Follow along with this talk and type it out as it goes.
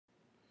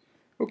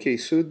Okay,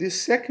 so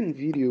this second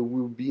video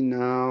will be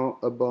now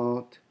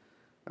about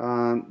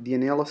the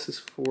analysis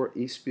for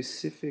a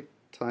specific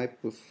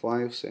type of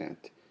file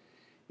set.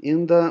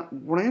 And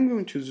what I'm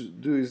going to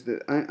do is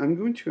that I'm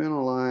going to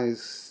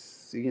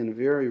analyze, again,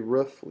 very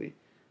roughly,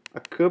 a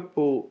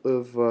couple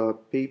of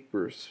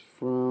papers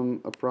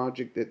from a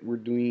project that we're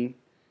doing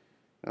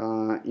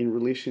in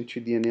relation to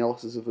the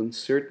analysis of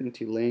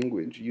uncertainty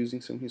language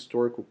using some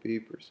historical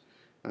papers.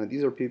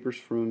 These are papers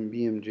from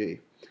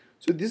BMJ.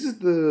 So this is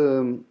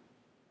the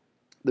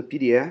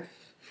PDF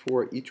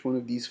for each one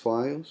of these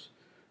files.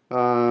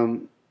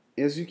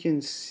 As you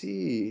can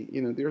see,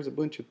 there's a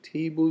bunch of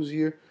tables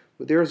here,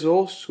 but there's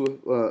also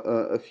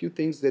a few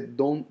things that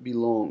don't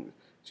belong.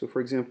 So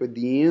for example, at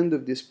the end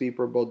of this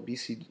paper about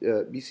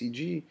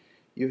BCG,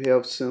 you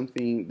have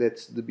something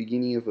that's the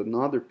beginning of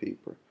another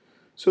paper.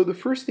 So the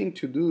first thing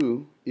to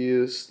do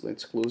is,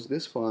 let's close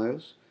these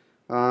files.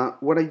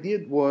 What I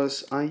did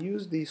was I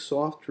used a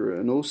software,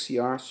 an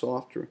OCR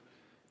software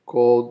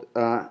called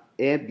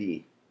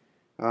Abby,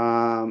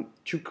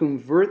 to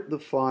convert the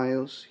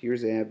files,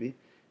 here's Abby,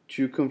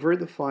 to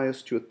convert the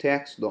files to a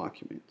text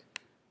document.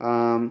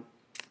 And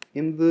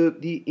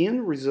the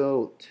end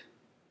result,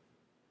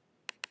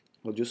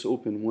 I'll just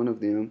open one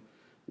of them,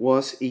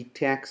 was a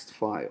text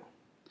file.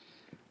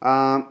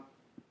 Now,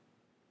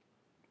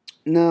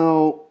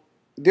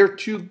 there are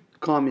two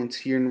comments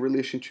here in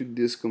relation to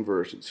this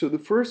conversion. So the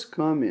first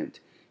comment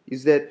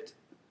is that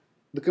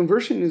the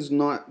conversion is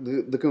not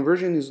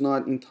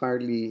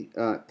entirely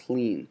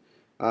clean.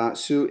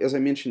 So as I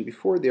mentioned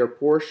before, there are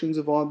portions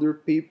of other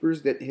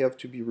papers that have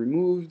to be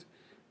removed.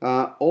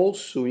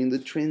 Also, in the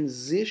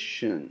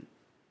transition,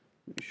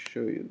 let me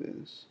show you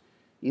this.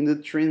 In the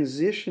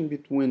transition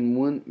between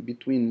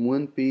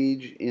one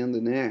page and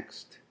the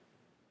next,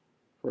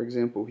 for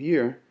example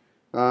here,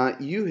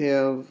 you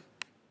have,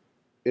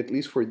 at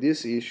least for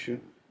this issue,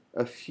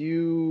 a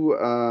few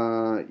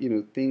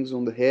things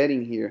on the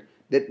heading here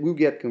that will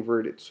get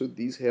converted, so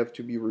these have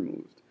to be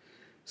removed.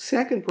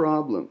 Second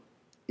problem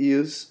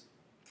is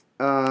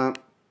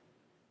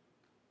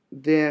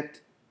that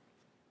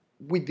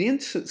within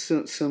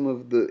some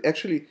of the,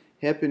 actually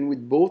happened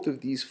with both of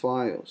these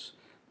files,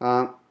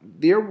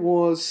 there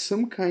was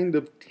some kind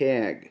of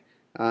tag,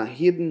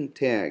 hidden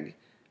tag,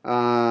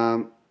 that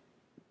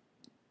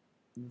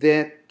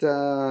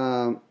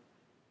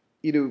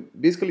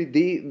basically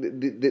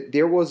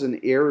there was an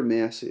error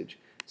message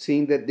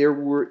saying that there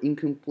were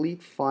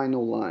incomplete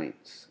final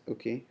lines.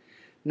 Okay,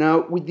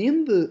 now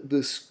within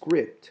the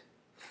script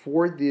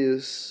for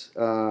this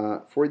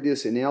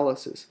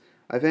analysis,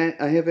 I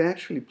have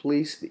actually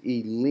placed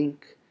a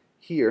link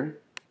here,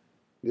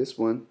 this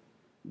one,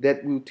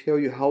 that will tell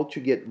you how to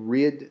get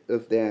rid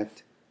of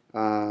that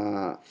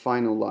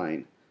final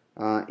line.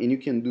 And you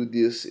can do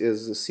this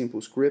as a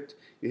simple script.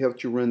 You have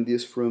to run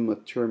this from a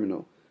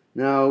terminal.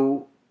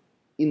 Now,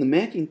 in the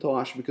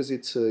Macintosh, because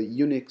it's a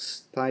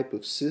Unix type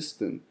of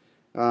system,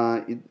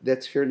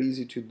 that's fairly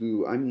easy to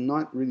do. I'm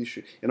not really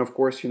sure. And of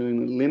course, in a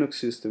Linux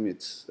system,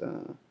 it's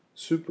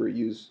super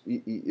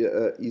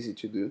easy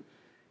to do.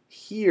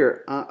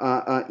 Here,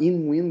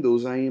 in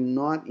Windows, I am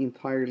not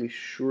entirely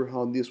sure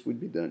how this would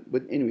be done.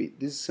 But anyway,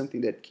 this is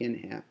something that can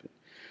happen.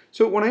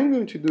 So what I'm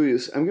going to do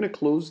is I'm going to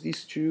close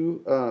these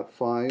two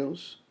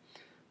files.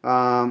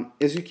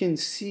 As you can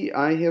see,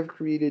 I have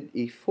created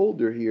a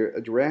folder here,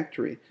 a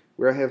directory,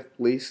 where I have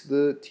placed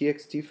the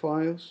txt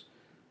files.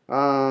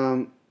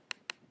 Probably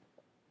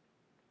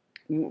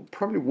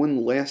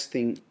one last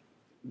thing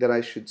that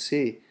I should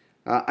say,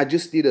 I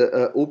just did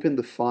open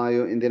the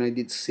file and then I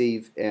did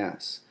save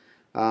as.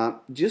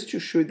 Just to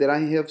show that I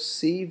have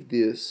saved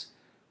this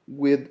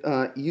with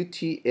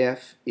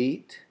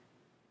UTF-8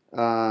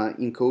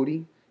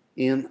 encoding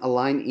and a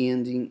line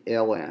ending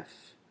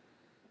LF.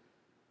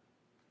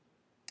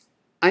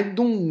 I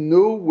don't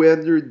know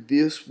whether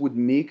this would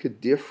make a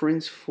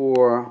difference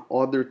for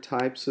other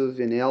types of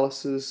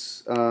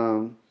analysis,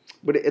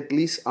 but at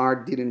least R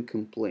didn't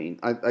complain.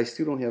 I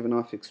still don't have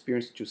enough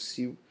experience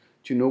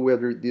to know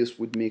whether this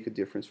would make a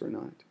difference or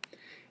not.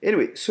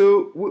 Anyway,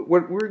 so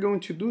what we're going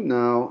to do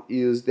now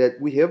is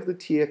that we have the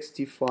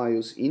txt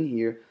files in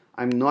here.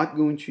 I'm not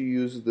going to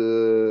use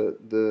the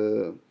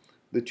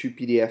two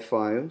PDF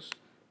files,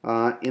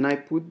 and I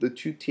put the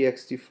two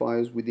txt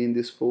files within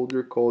this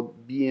folder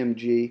called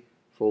BMJ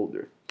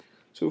folder.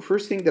 So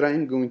first thing that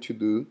I'm going to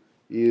do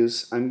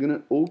is I'm going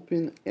to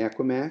open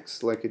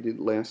Equimax like I did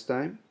last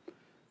time.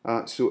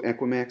 So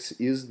Equimax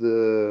is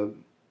the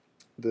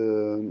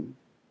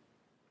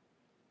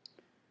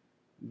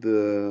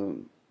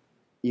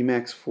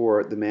Emacs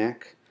for the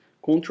Mac.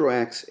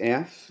 Ctrl+X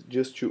F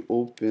just to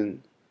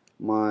open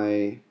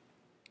my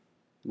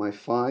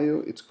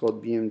file. It's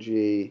called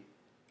bmj.r,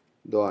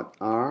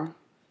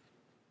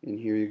 and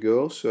here you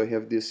go. So I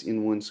have this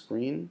in one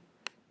screen.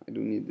 I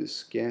don't need this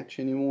sketch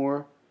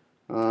anymore.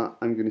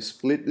 I'm going to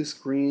split the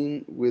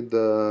screen with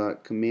the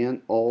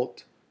Command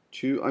Alt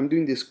 2. I'm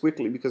doing this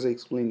quickly because I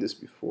explained this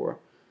before.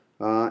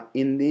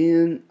 And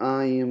then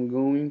I am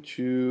going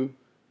to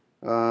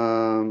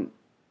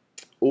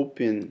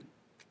open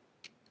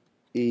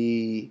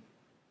a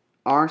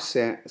R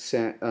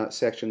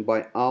section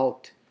by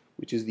Alt,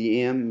 which is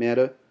the M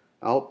meta,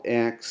 Alt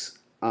X,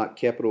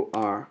 capital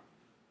R.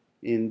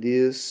 In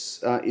this,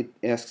 it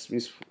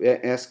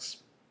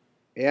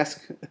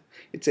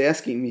it's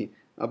asking me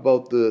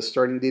about the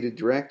starting data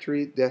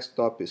directory.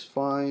 Desktop is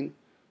fine,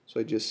 so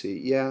I just say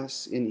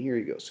yes, and here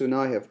you go. So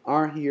now I have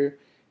R here,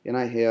 and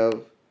I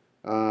have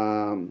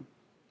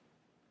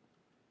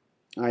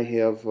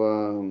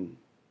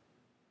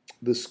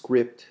the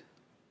script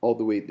all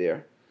the way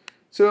there.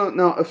 So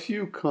now a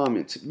few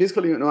comments.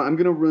 Basically, you know, I'm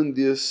going to run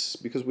this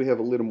because we have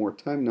a little more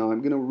time now. I'm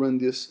going to run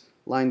this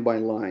line by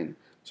line.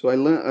 So I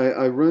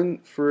run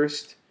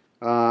first.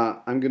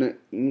 I'm going to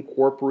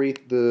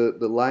incorporate the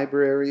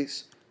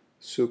libraries.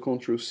 So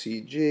Control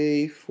C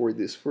J for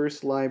this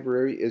first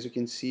library. As you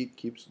can see, it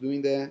keeps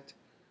doing that,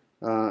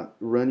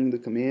 running the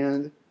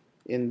command.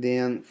 And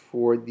then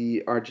for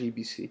the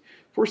RGBC.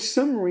 For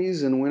some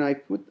reason, when I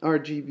put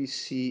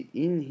RGBC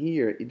in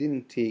here, it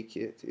didn't take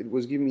it. It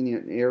was giving me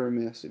an error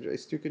message. I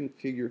still couldn't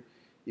figure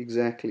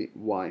exactly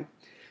why.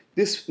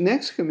 This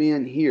next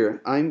command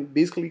here, I'm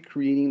basically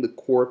creating the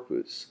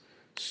corpus.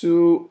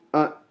 So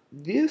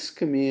this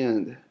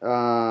command,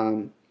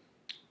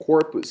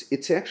 corpus,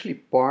 it's actually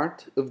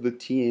part of the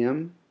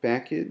TM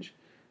package.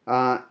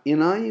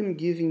 And I am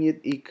giving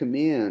it a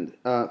command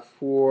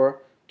to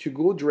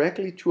go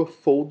directly to a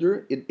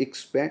folder. It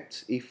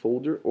expects a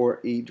folder or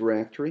a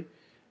directory,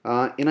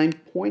 and I'm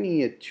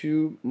pointing it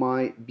to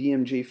my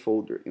BMJ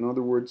folder. In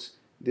other words,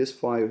 this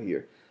file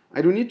here.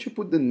 I don't need to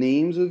put the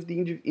names of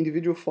the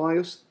individual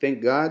files,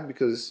 thank God,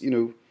 because, you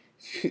know,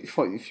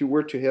 if you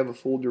were to have a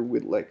folder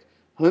with like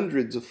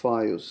hundreds of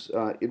files,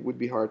 it would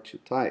be hard to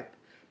type.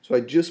 So I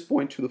just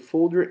point to the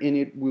folder, and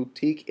it will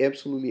take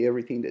absolutely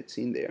everything that's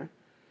in there.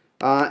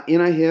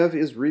 And I have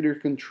is reader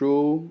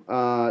control,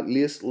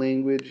 list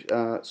language,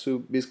 so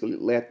basically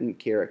Latin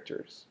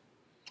characters.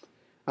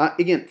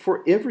 Again,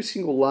 for every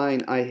single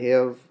line, I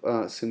have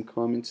some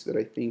comments that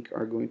I think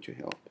are going to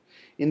help.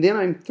 And then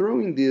I'm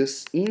throwing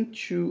this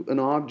into an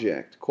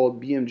object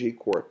called BMJ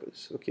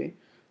corpus. Okay,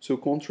 so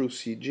Control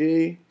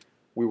CJ,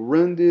 we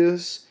run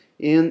this,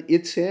 and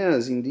it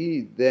says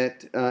indeed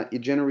that it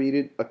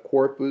generated a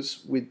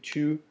corpus with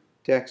 2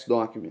 text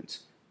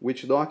documents.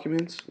 Which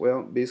documents?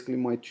 Well, basically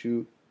my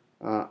 2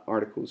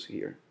 articles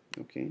here.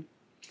 Okay.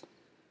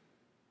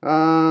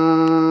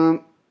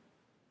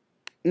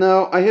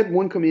 Now I had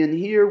one command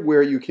here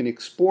where you can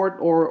export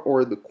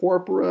or the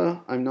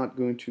corpora. I'm not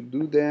going to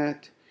do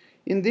that.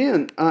 And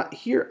then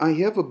here I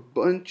have a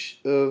bunch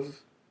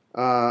of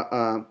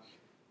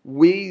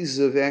ways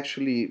of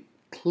actually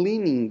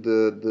cleaning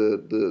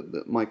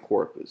my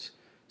corpus.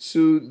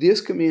 So this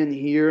command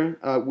here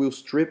will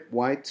strip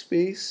white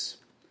space.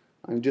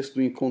 I'm just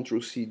doing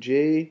Control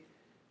CJ.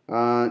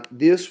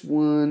 This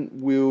one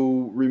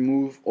will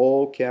remove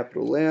all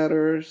capital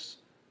letters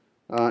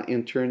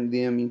and turn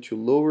them into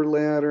lower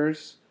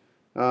letters.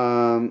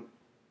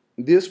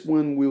 This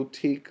one will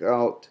take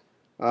out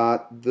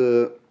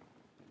the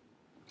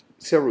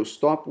several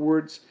stop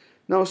words.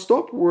 Now,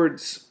 stop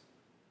words,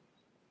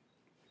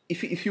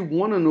 if you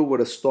want to know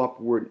what a stop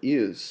word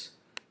is,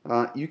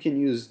 you can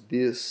use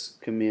this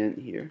command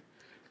here.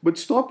 But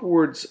stop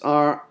words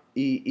are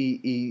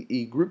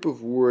a group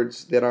of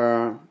words that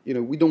are, you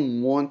know, we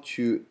don't want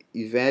to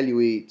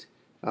evaluate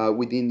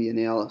within the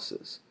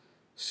analysis.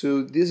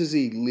 So this is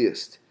a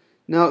list.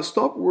 Now,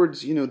 stop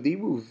words, you know, they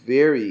will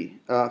vary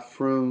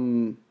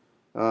from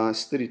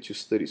study to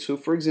study. So,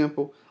 for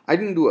example, I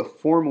didn't do a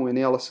formal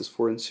analysis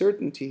for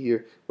uncertainty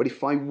here, but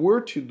if I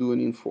were to do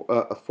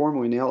a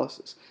formal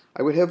analysis,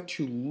 I would have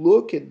to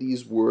look at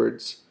these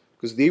words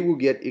because they will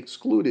get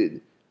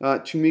excluded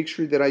to make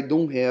sure that I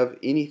don't have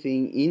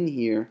anything in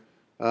here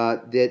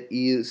that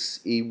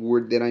is a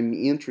word that I'm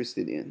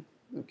interested in.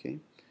 Okay,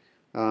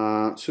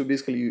 so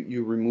basically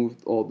you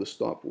removed all the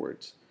stop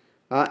words.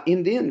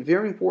 And then,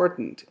 very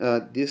important,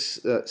 this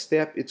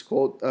step, it's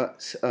called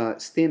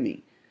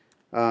stemming.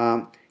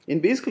 And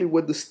basically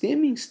what the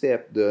stemming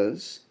step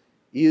does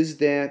is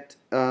that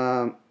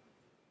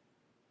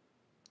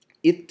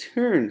it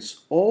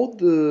turns all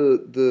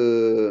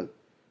the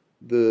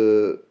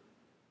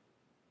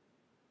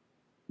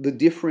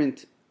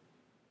different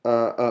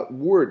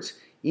words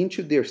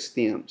into their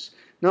stems.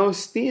 Now, a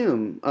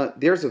stem,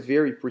 there's a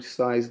very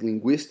precise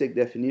linguistic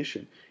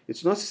definition.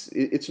 It's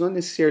not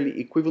necessarily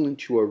equivalent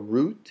to a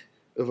root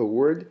of a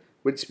word,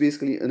 but it's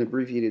basically an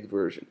abbreviated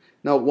version.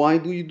 Now, why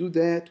do you do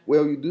that?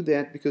 Well, you do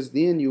that because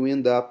then you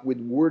end up with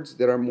words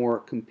that are more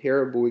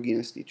comparable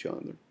against each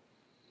other.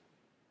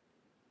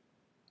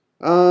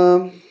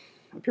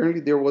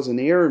 Apparently there was an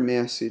error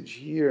message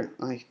here,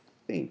 I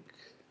think,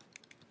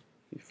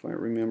 if I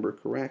remember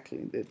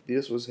correctly, that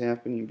this was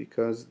happening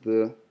because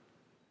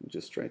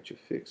just try to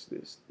fix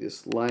this.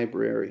 This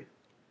library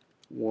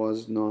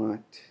was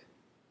not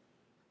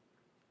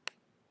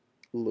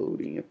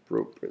loading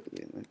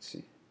appropriately. Let's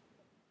see.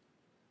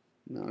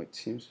 Now it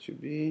seems to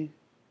be.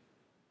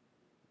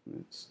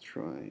 Let's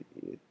try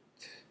it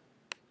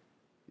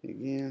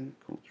again.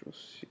 Control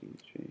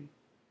CJ.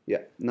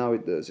 Yeah, now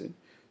it does it.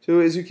 So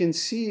as you can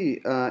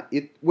see,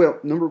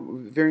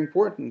 very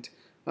important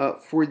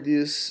for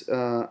this.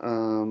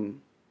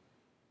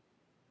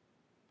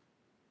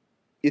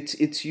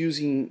 It's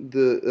using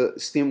the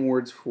stem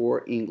words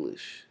for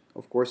English.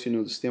 Of course,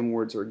 the stem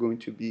words are going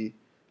to be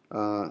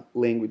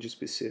language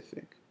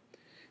specific.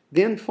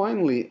 Then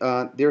finally,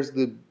 there's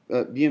the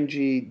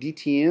BMJ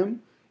DTM.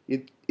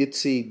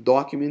 It's a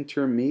document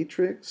term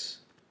matrix.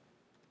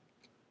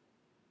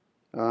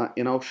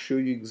 And I'll show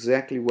you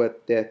exactly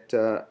what that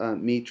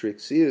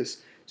matrix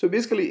is. So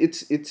basically,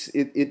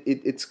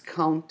 it's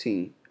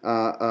counting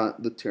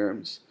the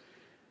terms.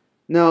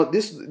 Now,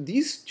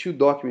 these two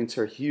documents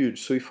are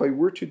huge. So if I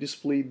were to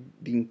display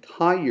the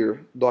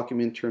entire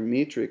document term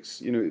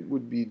matrix, it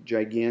would be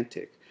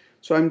gigantic.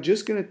 So I'm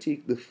just going to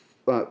take the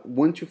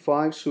 1 to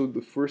 5, so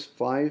the first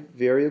 5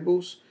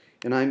 variables,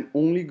 and I'm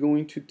only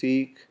going to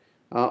take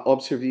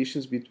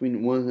observations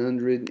between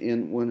 100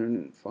 and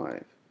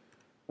 105.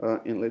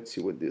 And let's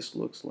see what this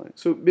looks like.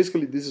 So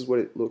basically, this is what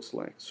it looks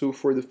like. So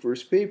for the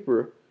first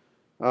paper,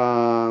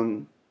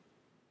 well,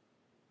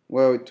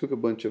 it took a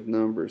bunch of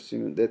numbers.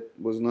 That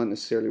was not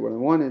necessarily what I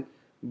wanted.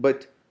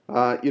 But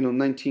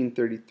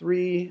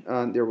 1933,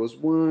 there was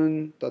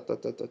one.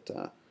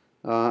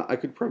 I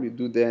could probably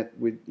do that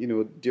with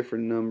a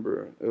different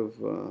number of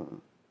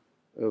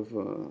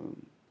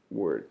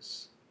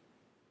words.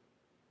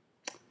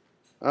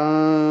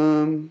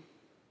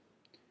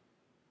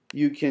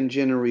 You can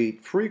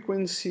generate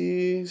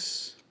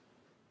frequencies.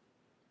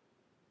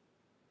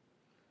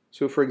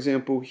 So for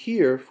example,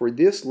 here for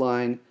this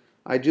line,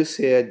 I just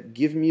said,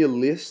 give me a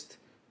list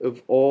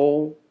of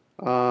all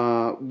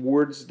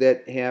words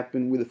that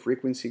happen with a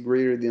frequency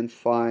greater than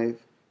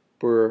 5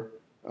 per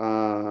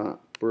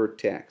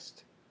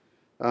text.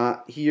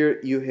 Here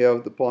you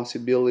have the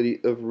possibility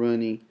of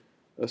running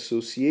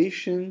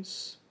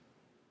associations.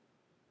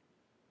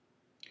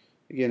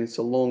 Again, it's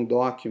a long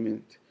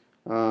document.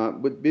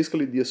 But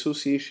basically, the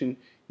association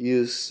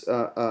is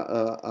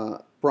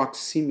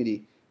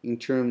proximity in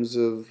terms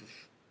of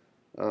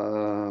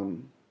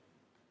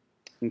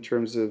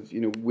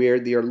where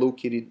they are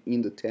located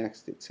in the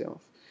text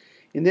itself.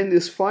 And then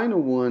this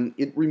final one,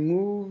 it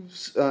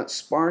removes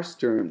sparse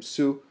terms,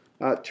 so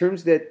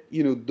terms that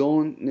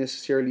don't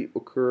necessarily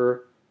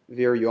occur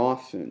very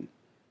often,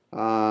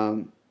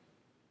 and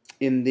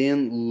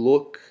then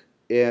look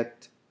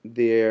at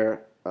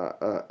their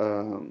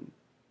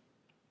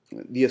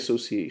the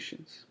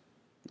associations.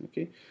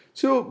 Okay,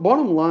 so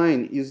bottom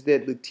line is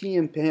that the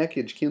TM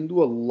package can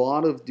do a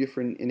lot of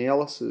different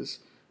analysis,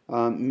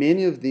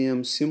 many of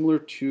them similar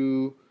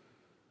to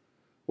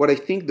what I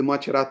think the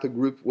Macerata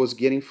group was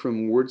getting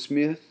from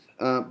Wordsmith,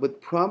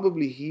 but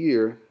probably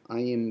here I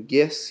am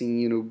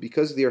guessing,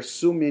 because there are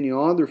so many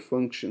other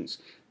functions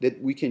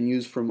that we can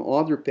use from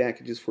other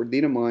packages for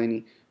data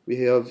mining, we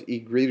have a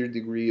greater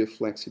degree of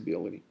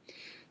flexibility.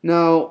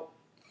 Now,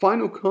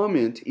 final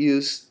comment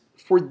is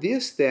for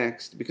this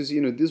text, because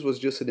this was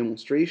just a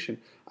demonstration,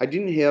 I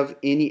didn't have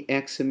any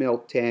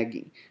XML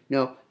tagging.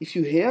 Now, if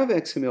you have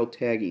XML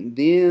tagging,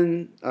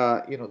 then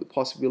the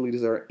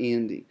possibilities are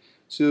ending.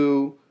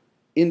 So,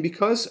 and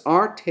because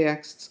our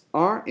texts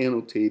are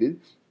annotated,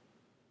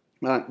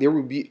 there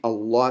will be a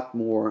lot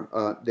more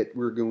that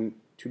we're going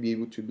to be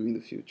able to do in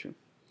the future.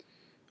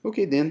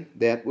 Okay, then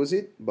that was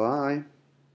it. Bye.